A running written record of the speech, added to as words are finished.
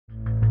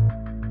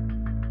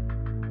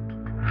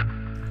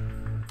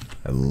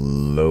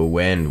Hello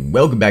and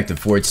welcome back to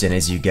Forts, and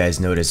as you guys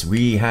notice,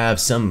 we have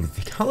some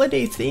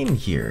holiday theme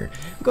here.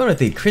 I'm going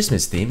with a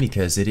Christmas theme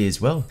because it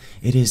is, well,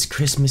 it is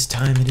Christmas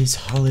time, it is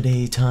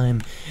holiday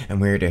time,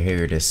 and we're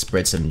here to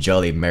spread some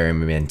jolly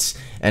merriment.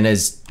 And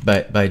as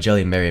by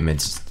jolly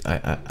merriment,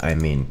 I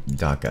mean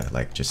Dakka,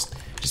 like just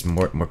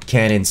more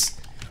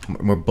cannons,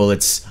 more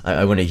bullets.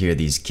 I want to hear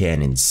these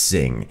cannons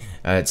sing.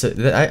 So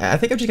I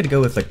think I'm just gonna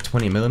go with like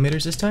 20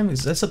 millimeters this time,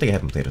 because that's something I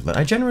haven't played with. But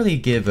I generally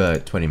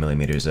give 20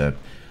 millimeters a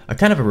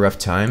kind of a rough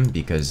time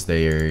because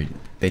they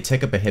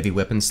take up a heavy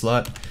weapon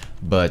slot,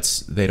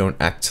 but they don't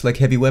act like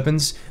heavy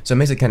weapons, so it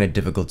makes it kind of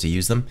difficult to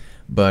use them.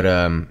 But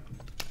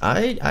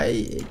I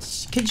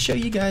can show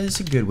you guys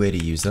a good way to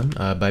use them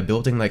by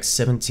building like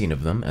 17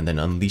 of them and then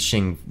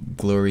unleashing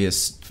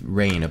glorious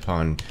rain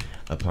upon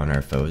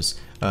our foes.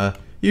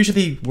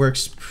 Usually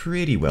works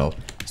pretty well.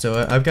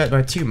 So I've got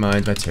my 2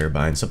 mines, my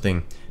turbines,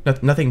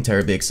 nothing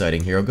terribly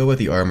exciting here. I'll go with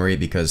the armory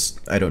because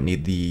I don't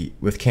need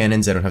with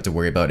cannons, I don't have to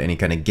worry about any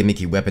kind of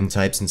gimmicky weapon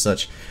types and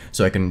such.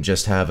 So I can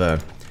just have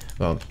a,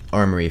 well,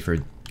 armory for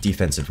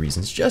defensive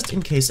reasons, just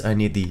in case I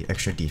need the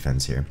extra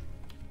defense here.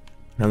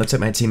 Now looks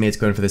like my teammate's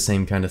going for the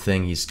same kind of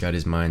thing. He's got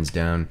his mines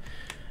down,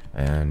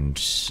 and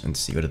let's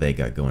see, what do they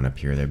got going up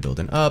here? They're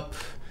building up.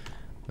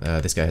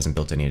 This guy hasn't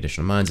built any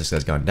additional mines. This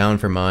guy's gone down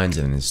for mines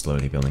and is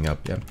slowly building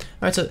up. Yeah.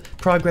 Alright, so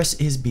progress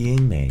is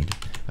being made.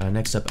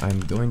 Next up, I'm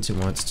going to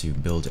want to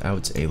build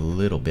out a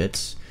little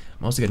bit.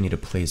 I'm also going to need a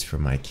place for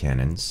my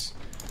cannons.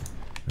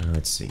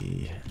 Let's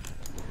see.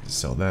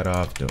 Sell that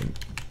off. Don't.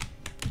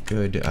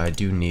 Good. I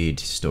do need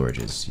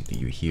storages.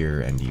 You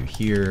here and you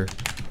here.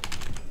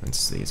 Let's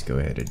see. Let's go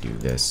ahead and do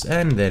this.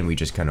 And then we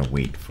just kind of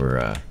wait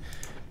for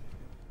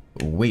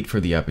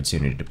the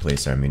opportunity to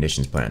place our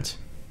munitions plant.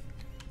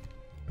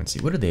 Let's see,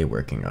 what are they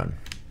working on?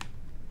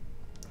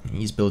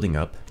 He's building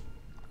up,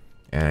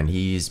 and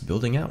he's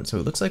building out. So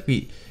it looks like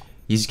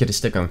he's gonna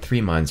stick on 3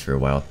 mines for a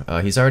while.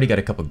 He's already got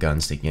a couple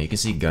guns sticking out. You can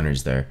see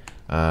gunners there.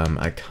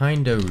 I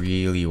kinda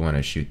really want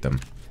to shoot them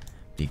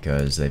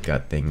because they've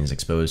got things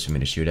exposed for me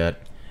to shoot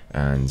at.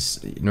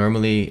 And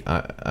normally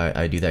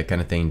I do that kind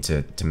of thing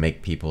to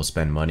make people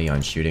spend money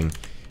on shooting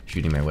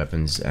my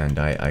weapons, and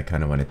I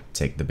kind of want to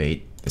take the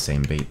bait, the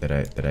same bait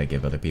that I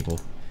give other people,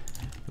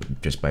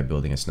 just by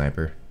building a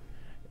sniper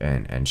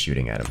and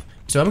shooting at him.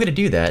 So I'm gonna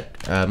do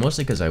that,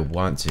 mostly because I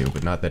want to,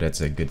 but not that it's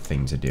a good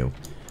thing to do.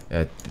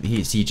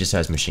 He just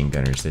has machine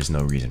gunners. There's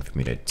no reason for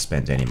me to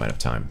spend any amount of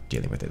time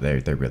dealing with it.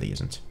 There really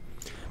isn't.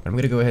 But I'm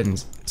gonna go ahead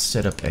and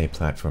set up a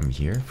platform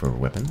here for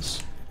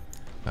weapons.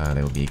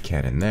 There will be a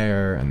cannon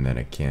there, and then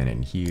a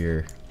cannon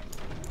here.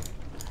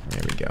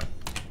 There we go.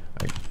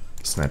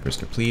 Sniper's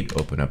complete.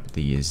 Open up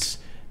these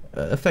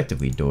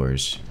effectively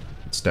doors.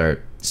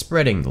 Start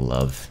spreading the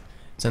love.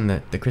 Send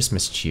the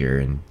Christmas cheer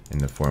in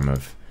the form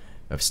of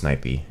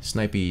Snipey.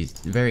 Snipey's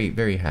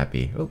very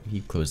happy. Oh, he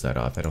closed that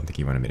off. I don't think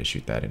he wanted me to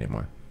shoot that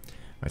anymore.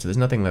 Alright, so there's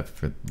nothing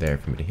left there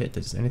for me to hit.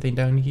 Is anything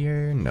down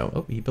here? No.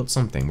 Oh, he built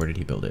something. Where did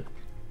he build it?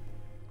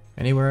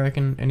 Anywhere I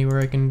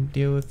can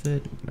deal with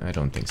it? I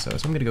don't think so.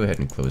 So I'm gonna go ahead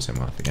and close him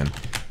off again.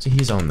 So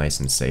he's all nice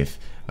and safe.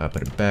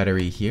 Put a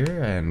battery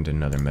here and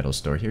another metal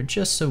store here,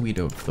 just so we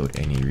don't float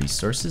any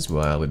resources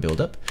while we build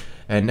up.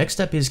 And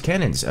next up is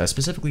cannons,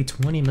 specifically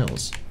 20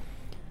 mils.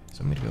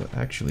 So I'm gonna go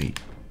actually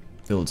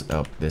build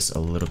out this a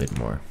little bit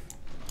more.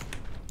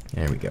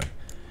 There we go.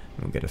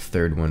 We'll get a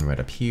third one right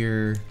up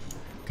here.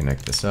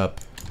 Connect this up,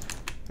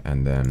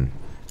 and then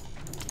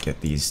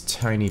get these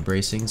tiny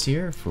bracings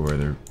here for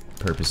the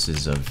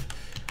purposes of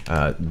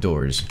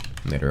doors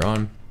later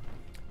on.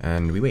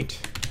 And we wait.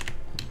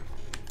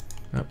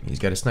 Oh, he's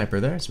got a sniper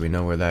there, so we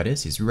know where that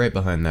is. He's right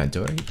behind that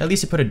door. At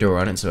least he put a door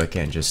on it, so I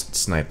can't just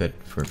snipe it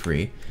for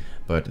free.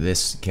 But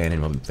this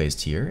cannon will be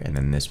placed here, and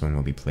then this one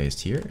will be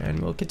placed here, and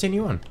we'll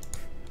continue on.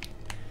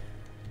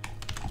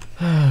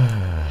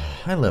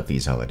 I love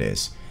these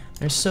holidays.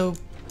 They're so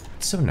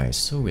nice,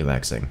 so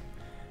relaxing.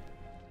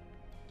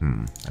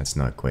 That's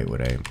not quite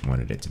what I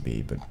wanted it to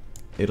be, but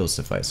it'll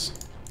suffice.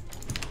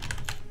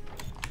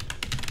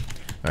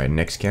 Alright,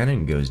 next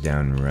cannon goes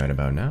down right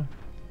about now.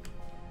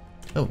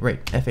 Oh,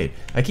 right, F8.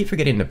 I keep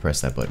forgetting to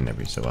press that button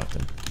every so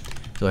often.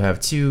 So I have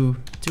two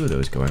of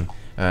those going.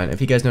 And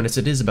if you guys notice,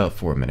 it is about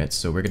 4 minutes,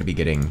 so we're going to be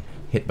getting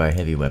hit by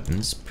heavy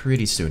weapons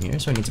pretty soon here.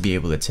 So I need to be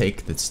able to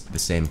take the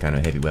same kind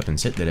of heavy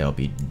weapons hit that I'll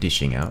be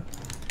dishing out.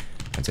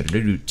 And so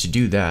to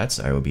do that,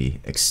 I will be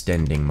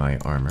extending my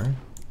armor.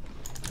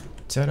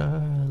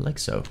 Ta-da! Like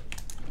so.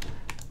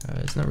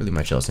 There's not really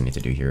much else I need to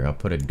do here. I'll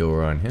put a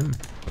door on him.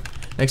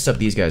 Next up,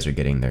 these guys are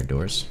getting their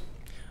doors.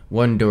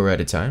 1 door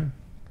at a time,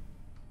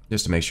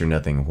 just to make sure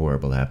nothing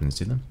horrible happens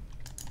to them.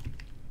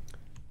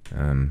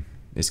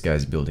 This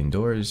guy's building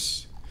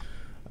doors.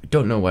 I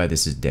don't know why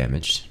this is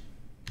damaged.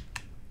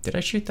 Did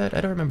I shoot that?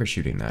 I don't remember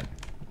shooting that.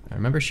 I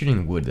remember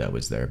shooting wood that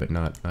was there, but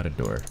not a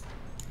door.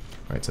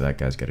 Alright, so that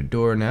guy's got a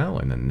door now,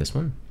 and then this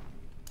one.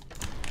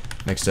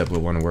 Next up, we'll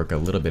want to work a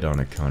little bit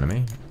on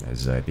economy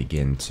as I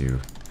begin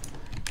to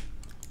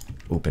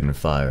open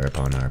fire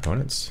upon our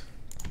opponents.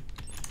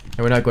 And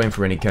we're not going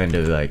for any kind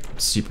of like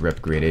super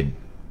upgraded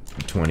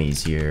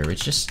 20s here.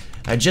 It's just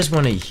I just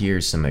want to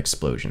hear some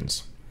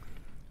explosions.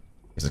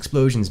 Because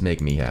explosions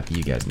make me happy,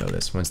 you guys know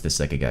this. Once the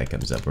second guy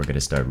comes up, we're going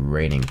to start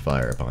raining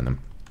fire upon them.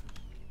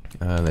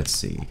 Let's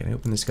see, can I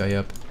open this guy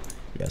up?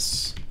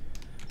 Yes.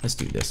 Let's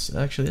do this.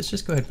 Actually, let's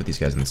just go ahead and put these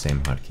guys in the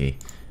same hotkey.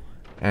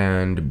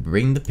 And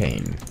bring the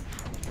pain.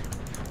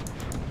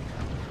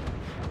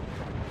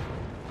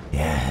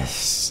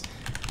 Yes.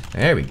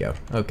 There we go.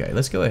 Okay,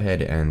 let's go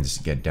ahead and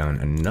get down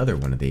another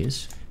one of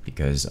these.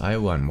 Because I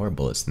want more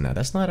bullets than that.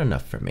 That's not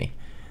enough for me.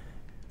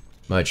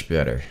 Much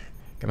better.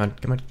 Come on,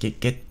 come on.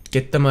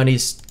 Get the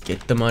monies.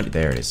 Get the money.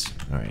 There it is.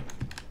 Alright.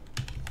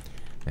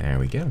 There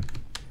we go.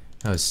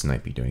 How's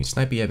Snipey doing?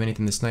 Snipey, have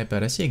anything to snipe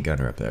at? I see a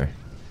gunner up there.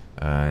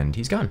 And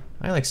he's gone.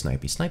 I like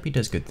Snipey. Snipey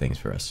does good things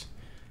for us.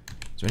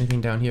 Is there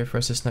anything down here for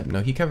us to snipe?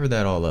 No, he covered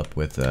that all up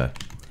with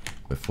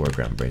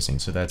foreground bracing,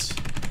 so that's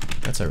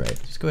alright.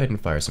 Just go ahead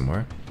and fire some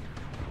more.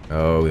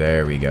 Oh,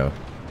 there we go.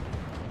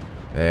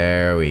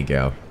 There we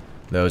go.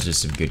 Those are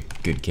some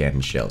good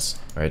cannon shells.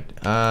 Alright,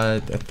 I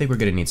think we're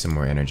gonna need some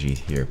more energy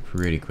here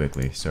pretty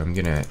quickly, so I'm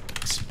gonna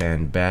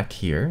expand back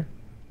here.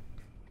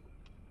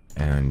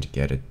 And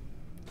get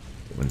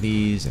one of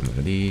these, and one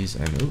of these,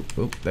 and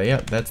yeah,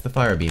 that's the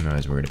fire beam I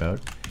was worried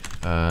about.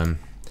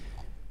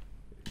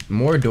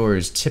 More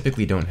doors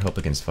typically don't help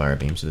against fire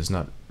beam, so there's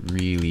not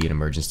really an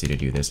emergency to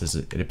do this, as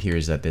it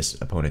appears that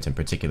this opponent in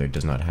particular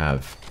does not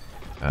have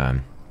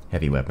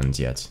heavy weapons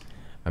yet.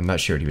 I'm not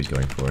sure what he was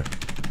going for,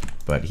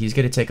 but he's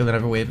gonna take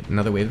another wave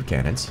of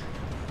cannons.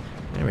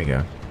 There we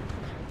go.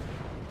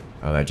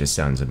 Oh, that just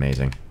sounds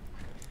amazing.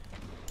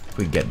 If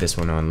we get this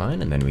one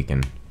online, and then we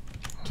can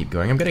keep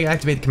going. I'm gonna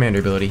activate the commander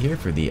ability here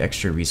for the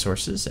extra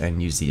resources,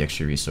 and use the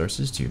extra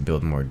resources to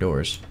build more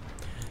doors.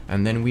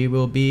 And then we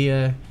will be,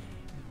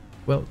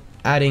 well,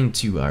 adding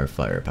to our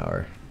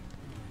firepower.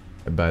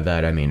 By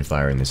that I mean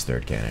firing this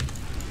third cannon.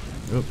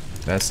 Oop,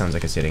 that sounds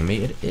like it's hitting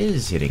me. It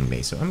is hitting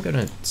me, so I'm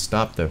gonna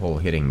stop the whole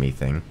hitting me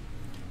thing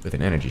with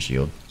an energy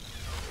shield.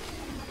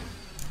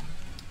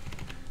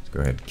 Let's go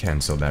ahead and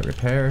cancel that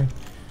repair.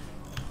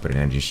 Put an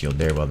energy shield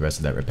there while the rest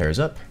of that repairs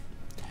up.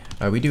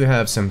 We do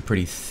have some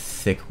pretty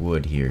thick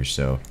wood here,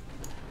 so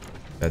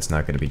that's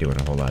not going to be doing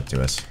a whole lot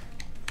to us.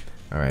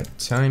 Alright,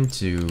 time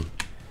to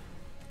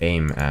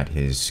aim at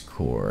his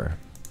core.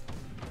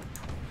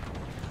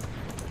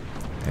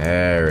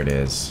 There it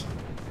is.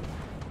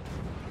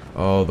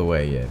 All the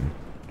way in.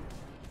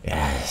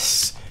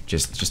 Yes!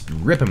 Just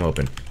rip him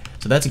open.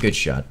 So that's a good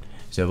shot.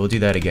 So we'll do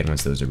that again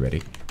once those are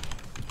ready.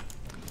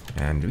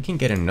 And we can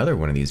get another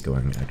one of these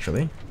going,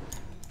 actually.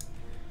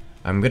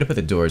 I'm gonna put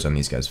the doors on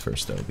these guys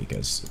first, though,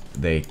 because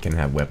they can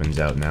have weapons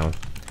out now.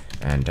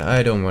 And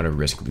I don't want to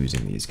risk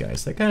losing these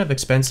guys. They're kind of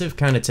expensive,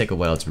 kind of take a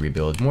while to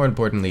rebuild. More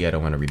importantly, I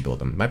don't want to rebuild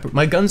them.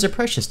 My guns are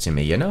precious to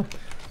me, you know?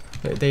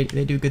 They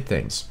do good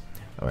things.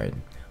 Alright,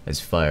 let's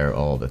fire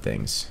all the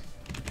things.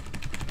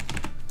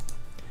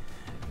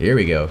 Here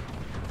we go.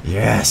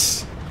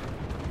 Yes!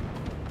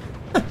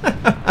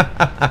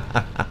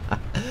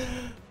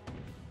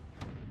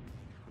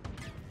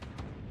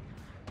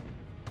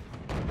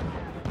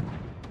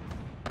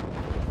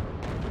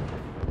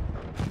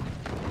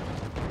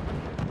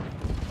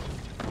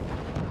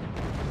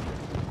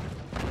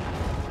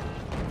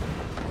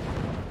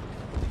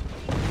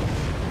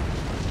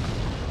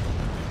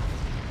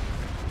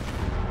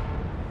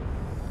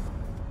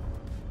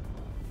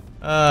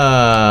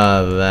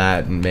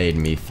 That made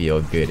me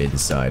feel good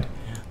inside.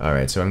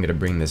 Alright, so I'm gonna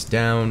bring this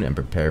down and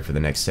prepare for the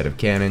next set of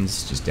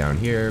cannons, just down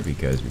here,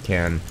 because we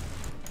can.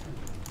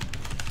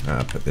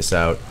 Put this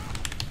out.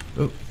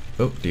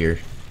 Oh dear.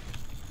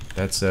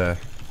 That's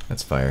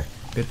fire.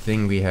 Good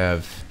thing we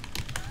have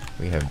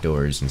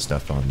doors and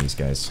stuff on these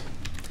guys.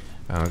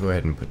 I'll go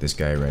ahead and put this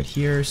guy right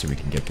here, so we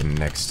can get the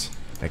next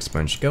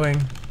bunch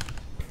going.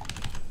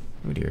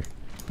 Oh dear.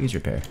 Please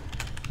repair.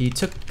 He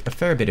took a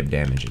fair bit of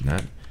damage in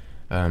that.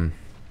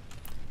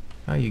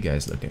 How you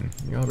guys looking?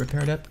 You're all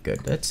repaired up? Good.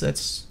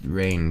 That's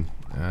rain.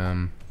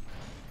 Can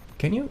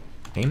you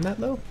aim that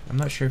low? I'm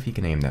not sure if you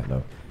can aim that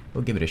low.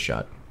 We'll give it a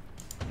shot.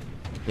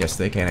 Yes,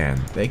 they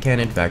can. They can,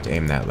 in fact,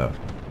 aim that low.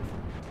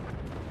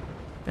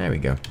 There we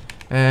go.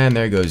 And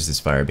there goes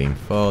this fire beam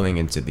falling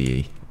into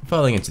the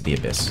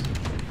abyss.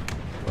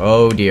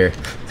 Oh dear.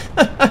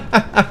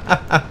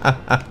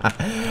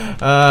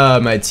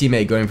 My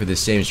teammate going for the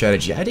same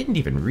strategy. I didn't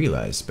even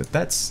realize, but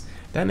that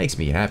makes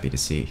me happy to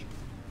see.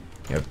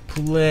 You have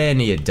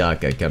plenty of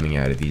Dakka coming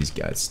out of these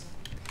guys.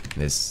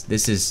 This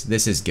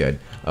is good.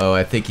 Oh,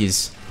 I think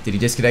did he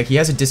disconnect? He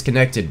hasn't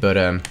disconnected,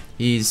 but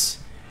he's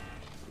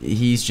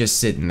just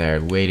sitting there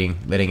waiting,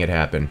 letting it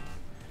happen.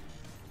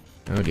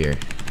 Oh dear.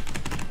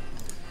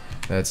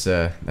 That's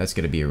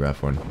gonna be a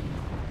rough one.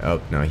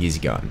 Oh no, he's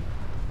gone.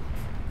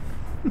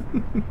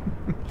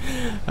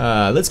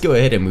 Let's go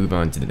ahead and move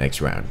on to the next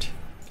round.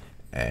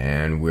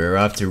 And we're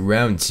off to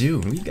round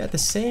 2. We've got the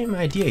same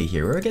idea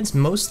here. We're against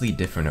mostly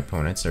different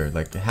opponents, or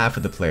like half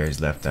of the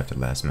players left after the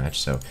last match,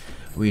 so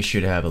we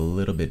should have a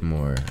little bit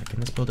more.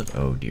 Can this build up?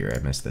 Oh dear, I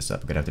messed this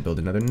up. I'm gonna have to build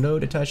another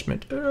node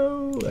attachment.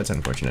 Oh, that's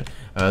unfortunate.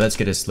 That's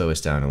gonna slow us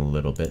down a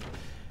little bit,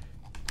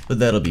 but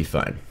that'll be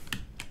fine.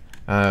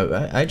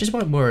 I just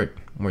want more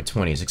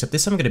 20s. Except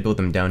this time I'm gonna build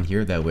them down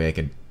here. That way I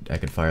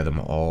could fire them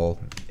all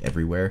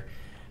everywhere.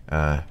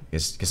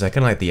 Because I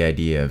kind of like the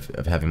idea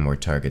of having more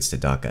targets to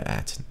Dakka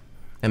at.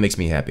 That makes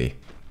me happy.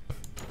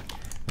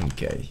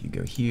 Okay, you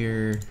go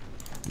here.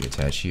 You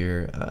attach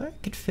here. I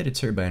could fit a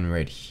turbine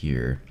right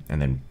here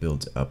and then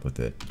build up with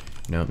it.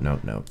 Nope,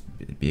 nope, nope.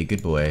 Be a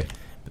good boy.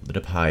 Build it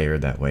up higher.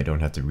 That way I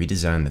don't have to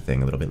redesign the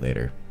thing a little bit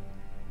later.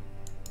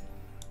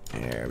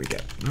 There we go.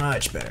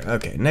 Much better.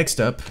 Okay, next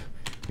up,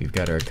 we've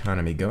got our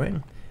economy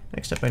going.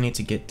 Next up, I need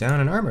to get down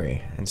an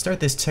armory and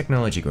start this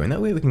technology going.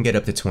 That way we can get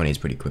up to 20s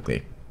pretty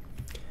quickly.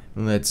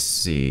 Let's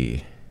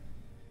see.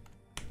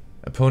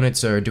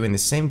 Opponents are doing the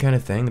same kind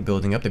of thing. They're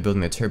building up. They're building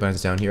their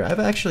turbines down here. I've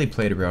actually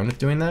played around with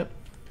doing that.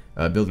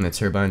 Building the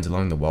turbines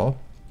along the wall.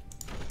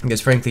 Because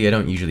frankly, I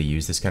don't usually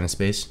use this kind of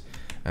space.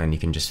 And you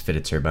can just fit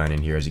a turbine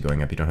in here as you're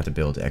going up. You don't have to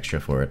build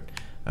extra for it.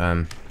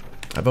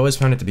 I've always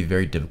found it to be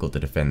very difficult to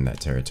defend that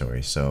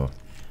territory. So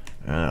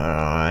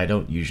I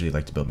don't usually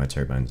like to build my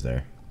turbines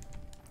there.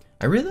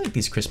 I really like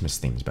these Christmas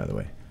themes, by the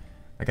way.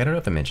 Like, I don't know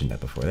if I mentioned that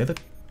before. They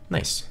look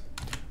nice.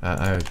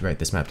 Right,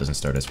 this map doesn't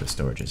start us with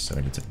storages, so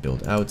I need to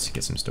build out,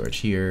 get some storage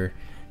here,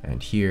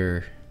 and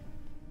here,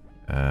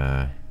 here.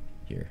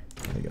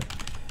 There we go.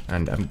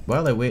 And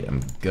while I wait,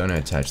 I'm gonna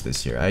attach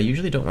this here. I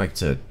usually don't like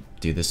to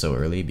do this so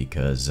early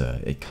because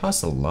it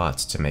costs a lot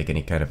to make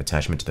any kind of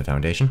attachment to the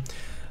foundation.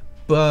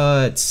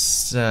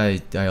 But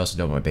I also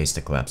don't want my base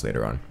to collapse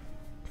later on.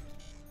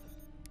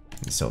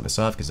 Sell this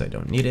off because I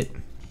don't need it.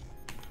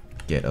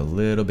 Get a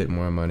little bit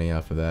more money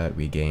off of that.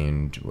 We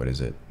gained, what is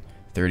it?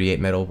 38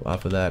 metal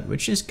off of that,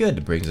 which is good.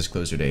 It brings us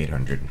closer to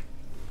 800.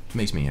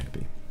 Makes me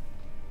happy.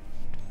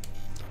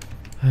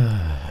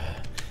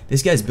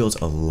 This guy's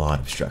built a lot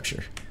of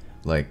structure.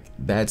 Like,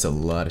 that's a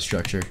lot of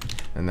structure.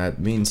 And that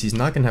means he's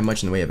not going to have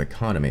much in the way of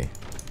economy.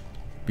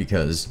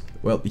 Because,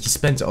 well, he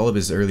spent all of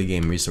his early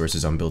game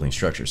resources on building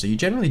structure. So you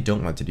generally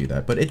don't want to do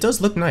that. But it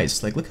does look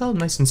nice. Like, look how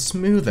nice and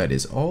smooth that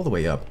is all the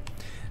way up.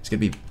 It's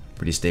going to be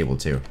pretty stable,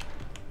 too.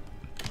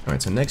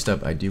 Alright, so next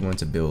up, I do want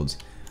to build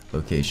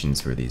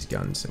locations for these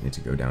guns. I need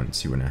to go down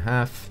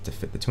 2.5 to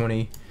fit the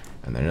 20,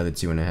 and then another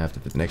 2.5 to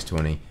fit the next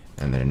 20,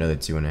 and then another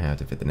 2.5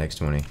 to fit the next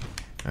 20.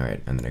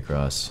 Alright, and then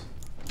across,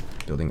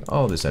 building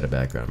all this out of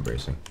background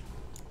bracing.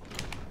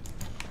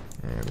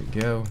 There we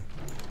go.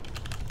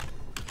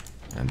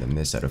 And then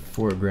this out of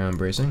foreground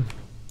bracing.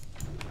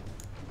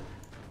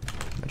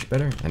 Much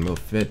better, and we'll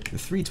fit the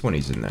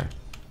 320s in there.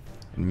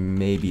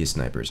 Maybe a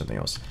sniper or something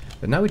else.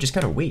 But now we just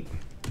kind of wait,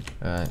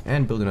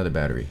 and build another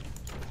battery.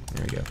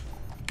 There we go.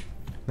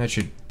 That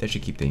should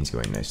keep things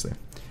going nicely.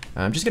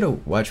 I'm just gonna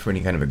watch for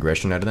any kind of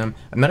aggression out of them.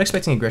 I'm not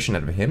expecting aggression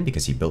out of him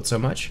because he built so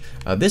much.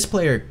 This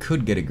player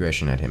could get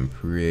aggression at him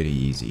pretty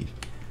easy.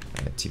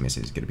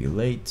 Teammate is gonna be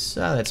late.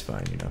 That's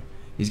fine, you know.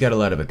 He's got a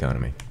lot of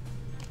economy.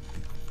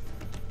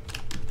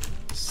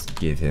 Just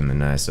give him a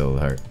nice old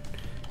heart.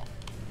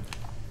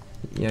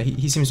 Yeah,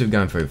 he seems to have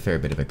gone for a fair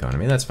bit of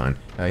economy. That's fine.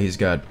 He's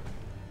got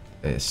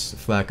this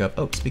flak up.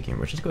 Oh, speaking of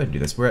which, let's go ahead and do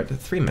this. We're at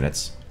 3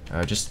 minutes.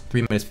 Just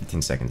 3 minutes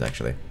 15 seconds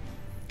actually.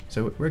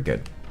 So we're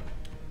good.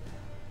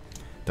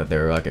 Thought they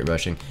were rocket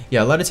rushing.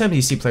 Yeah, a lot of times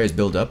you see players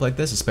build up like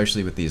this,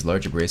 especially with these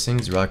larger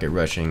bracings. Rocket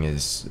rushing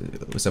is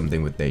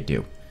something that they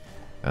do.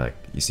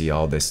 You see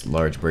all this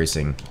large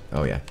bracing.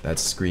 Oh yeah, that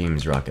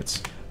screams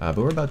rockets. But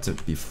we're about to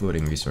be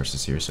floating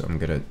resources here, so I'm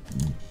gonna...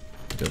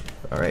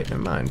 Alright,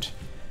 never mind.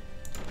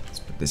 Let's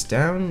put this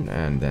down,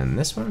 and then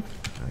this one.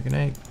 Can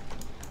I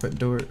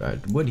put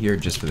wood here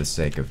just for the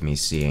sake of me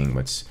seeing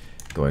what's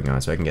going on,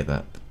 so I can get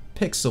that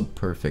pixel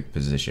perfect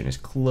position as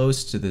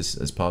close to this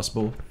as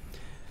possible,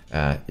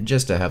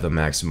 just to have the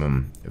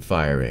maximum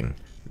firing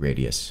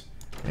radius.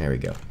 There we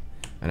go.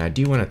 And I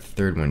do want a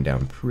third one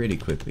down pretty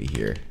quickly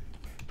here,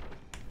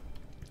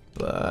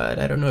 but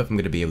I don't know if I'm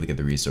going to be able to get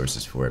the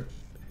resources for it,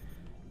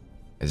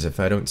 as if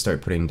I don't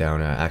start putting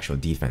down actual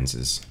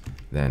defenses,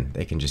 then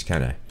they can just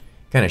kind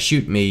of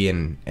shoot me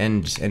and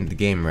end the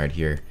game right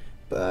here.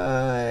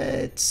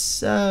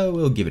 But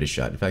we'll give it a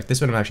shot. In fact,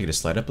 this one I'm actually going to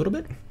slide up a little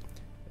bit,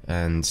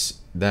 and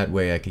that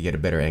way I could get a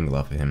better angle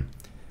off of him,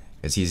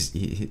 as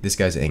this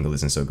guy's angle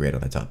isn't so great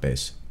on the top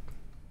base.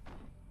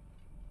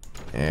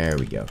 There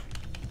we go.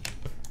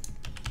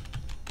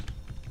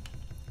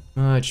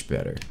 Much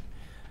better.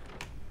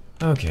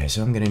 Okay,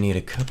 so I'm gonna need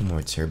a couple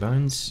more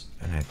turbines,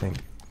 and I think...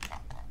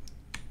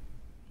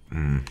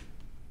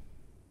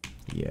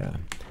 yeah,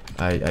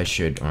 I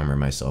should armor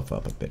myself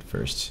up a bit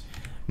first.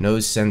 No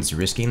sense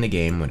risking the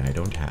game when I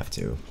don't have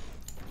to.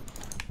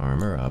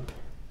 Armor up.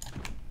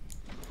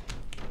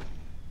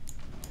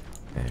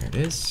 There it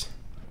is.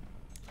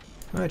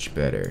 Much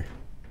better.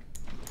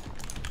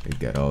 We've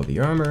got all the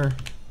armor.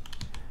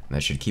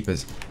 That should keep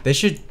us...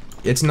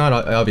 It's not...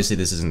 Obviously,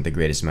 this isn't the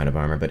greatest amount of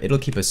armor, but it'll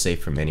keep us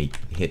safe from any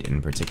hit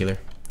in particular.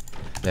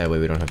 That way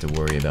we don't have to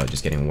worry about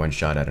just getting one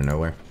shot out of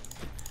nowhere.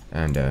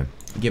 And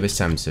give us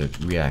time to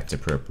react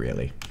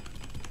appropriately.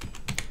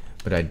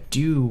 But I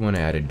do want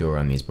to add a door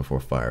on these before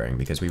firing,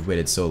 because we've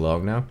waited so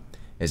long now.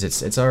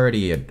 It's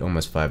already at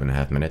almost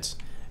 5.5 minutes.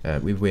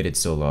 We've waited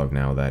so long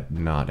now that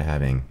not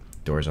having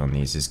doors on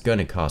these is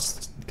gonna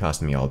cost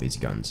me all these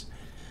guns.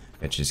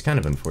 Which is kind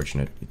of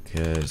unfortunate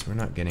because we're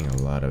not getting a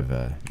lot of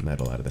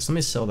metal out of this. Let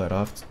me sell that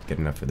off, get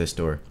enough for this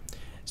door.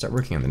 Start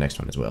working on the next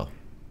one as well.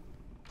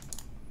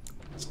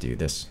 Let's do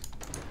this.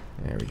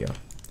 There we go.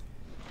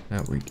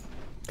 Now we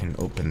can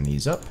open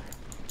these up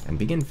and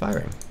begin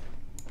firing.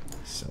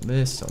 Sell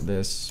this, sell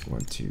this.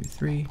 1, 2,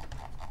 3.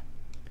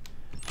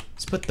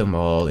 Let's put them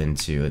all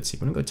into, let's see,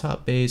 we're gonna go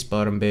top base,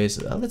 bottom base.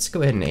 Let's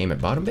go ahead and aim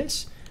at bottom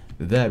base.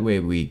 That way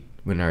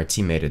when our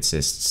teammate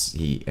assists,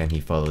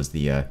 he follows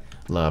the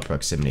law of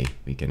proximity,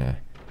 we can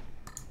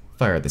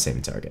fire at the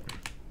same target.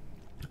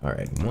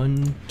 Alright,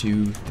 1,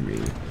 2, 3.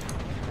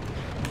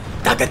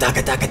 Dakka,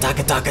 dakka, dakka,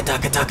 dakka, dakka,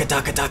 dakka, dakka,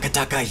 dakka, dakka,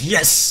 dakka,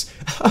 yes!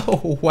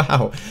 Oh,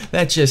 wow.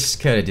 That just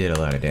kind of did a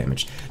lot of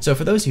damage. So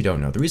for those who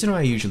don't know, the reason why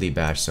I usually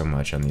bash so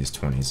much on these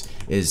 20s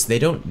is they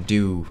don't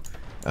do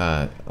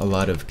a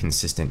lot of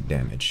consistent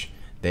damage.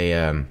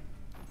 They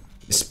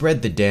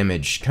spread the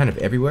damage kind of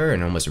everywhere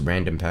in almost a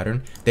random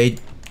pattern. They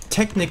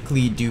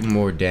technically do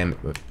more damage.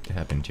 What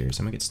happened here?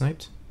 Someone get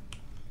sniped?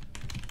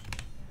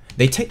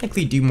 They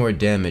technically do more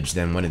damage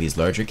than one of these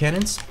larger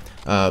cannons,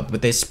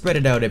 but they spread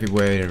it out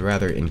everywhere in a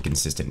rather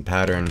inconsistent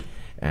pattern,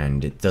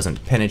 and it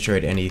doesn't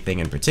penetrate anything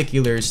in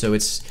particular, so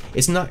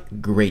it's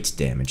not great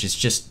damage. It's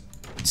just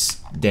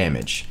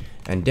damage,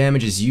 and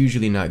damage is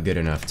usually not good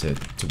enough to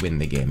win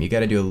the game. You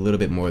got to do a little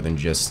bit more than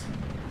just,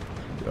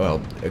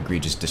 well,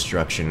 egregious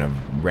destruction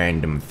of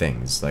random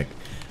things. Like,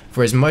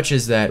 for as much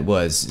as that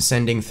was,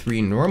 sending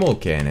 3 normal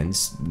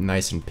cannons,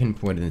 nice and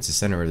pinpointed into the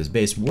center of this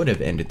base, would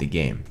have ended the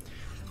game.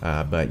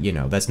 But, you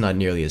know, that's not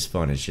nearly as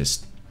fun as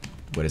just,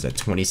 what is that,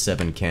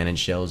 27 cannon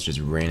shells just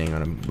raining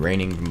on them,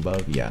 raining from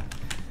above? Yeah,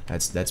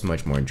 that's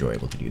much more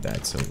enjoyable to do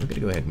that. So we're gonna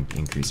go ahead and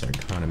increase our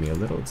economy a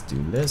little. Let's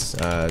do this.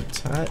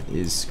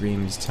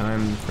 Screams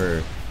time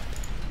for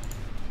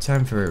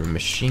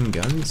machine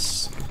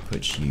guns.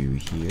 Put you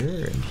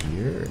here and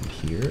here and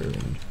here,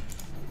 and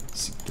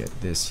let's get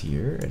this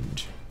here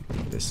and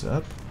move this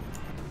up.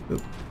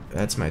 Oop,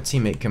 that's my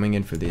teammate coming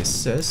in for the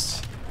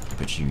assist.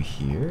 Put you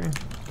here.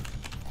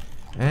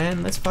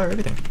 And let's fire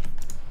everything.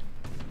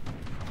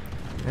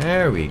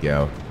 There we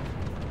go.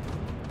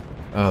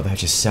 Oh, that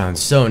just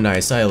sounds so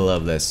nice. I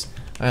love this.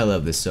 I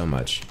love this so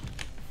much.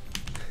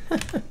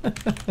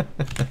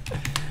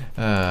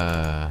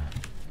 Well,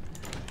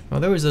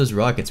 there was those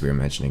rockets we were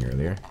mentioning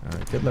earlier.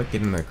 Good luck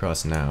getting them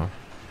across now.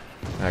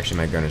 Actually,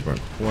 my gunners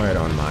weren't quite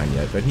on mine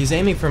yet, but he's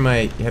aiming for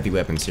my heavy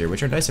weapons here,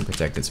 which are nice and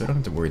protected, so I don't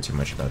have to worry too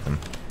much about them.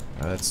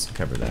 Let's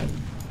cover that.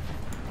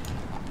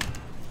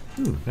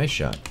 Ooh, nice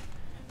shot.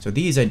 So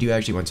these I do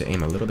actually want to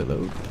aim a little bit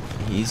low.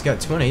 He's got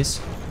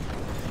 20s.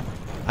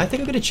 I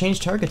think I'm gonna change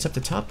targets up to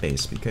top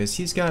base because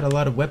he's got a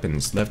lot of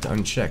weapons left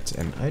unchecked,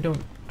 and I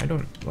don't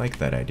like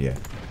that idea.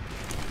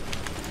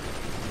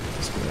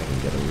 Let's go ahead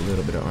and get a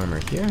little bit of armor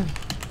here.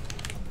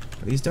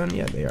 Are these done?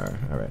 Yeah, they are.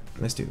 Alright,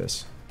 let's do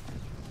this.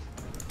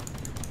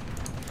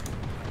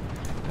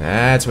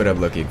 That's what I'm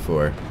looking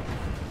for.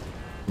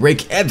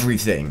 Break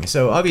everything!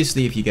 So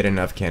obviously if you get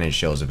enough cannon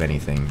shells of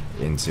anything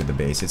into the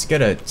base, it's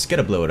gonna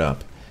blow it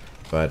up.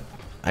 But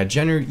I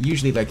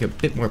usually like a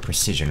bit more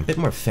precision, a bit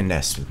more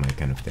finesse with my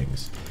kind of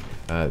things.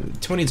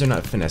 20s are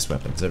not finesse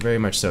weapons. They're very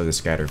much so the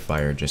scatter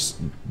fire, just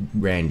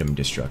random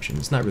destruction.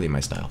 It's not really my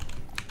style.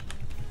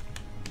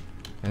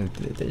 And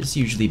there's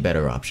usually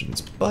better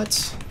options,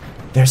 but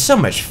they're so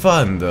much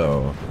fun,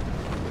 though.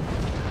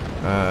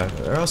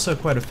 They're also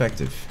quite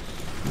effective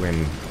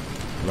when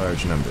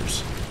large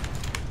numbers.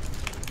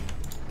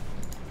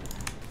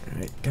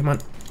 Alright, come on.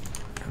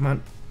 Come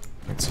on.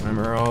 Let's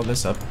armor all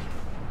this up.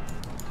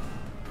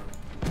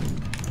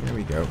 There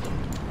we go.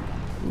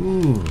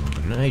 Ooh,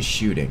 nice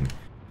shooting.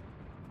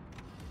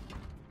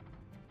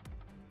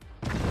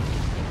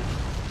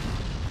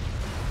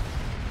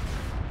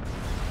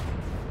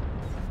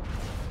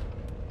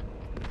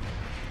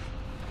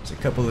 There's a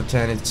couple of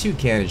 2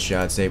 cannon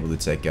shots able to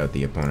take out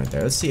the opponent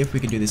there. Let's see if we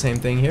can do the same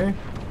thing here.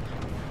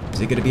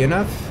 Is it going to be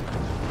enough?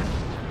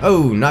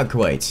 Oh, not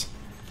quite.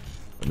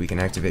 We can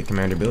activate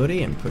command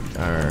ability and put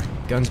our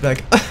guns back.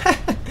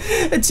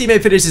 A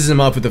teammate finishes him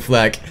off with a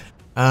flak.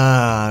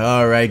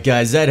 Alright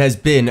guys, that has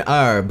been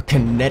our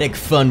kinetic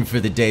fun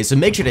for the day, so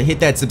make sure to hit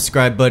that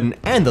subscribe button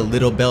and the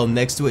little bell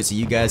next to it so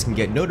you guys can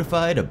get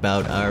notified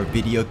about our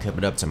video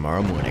coming up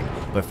tomorrow morning.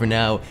 But for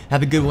now,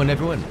 have a good one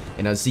everyone,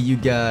 and I'll see you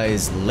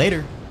guys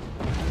later.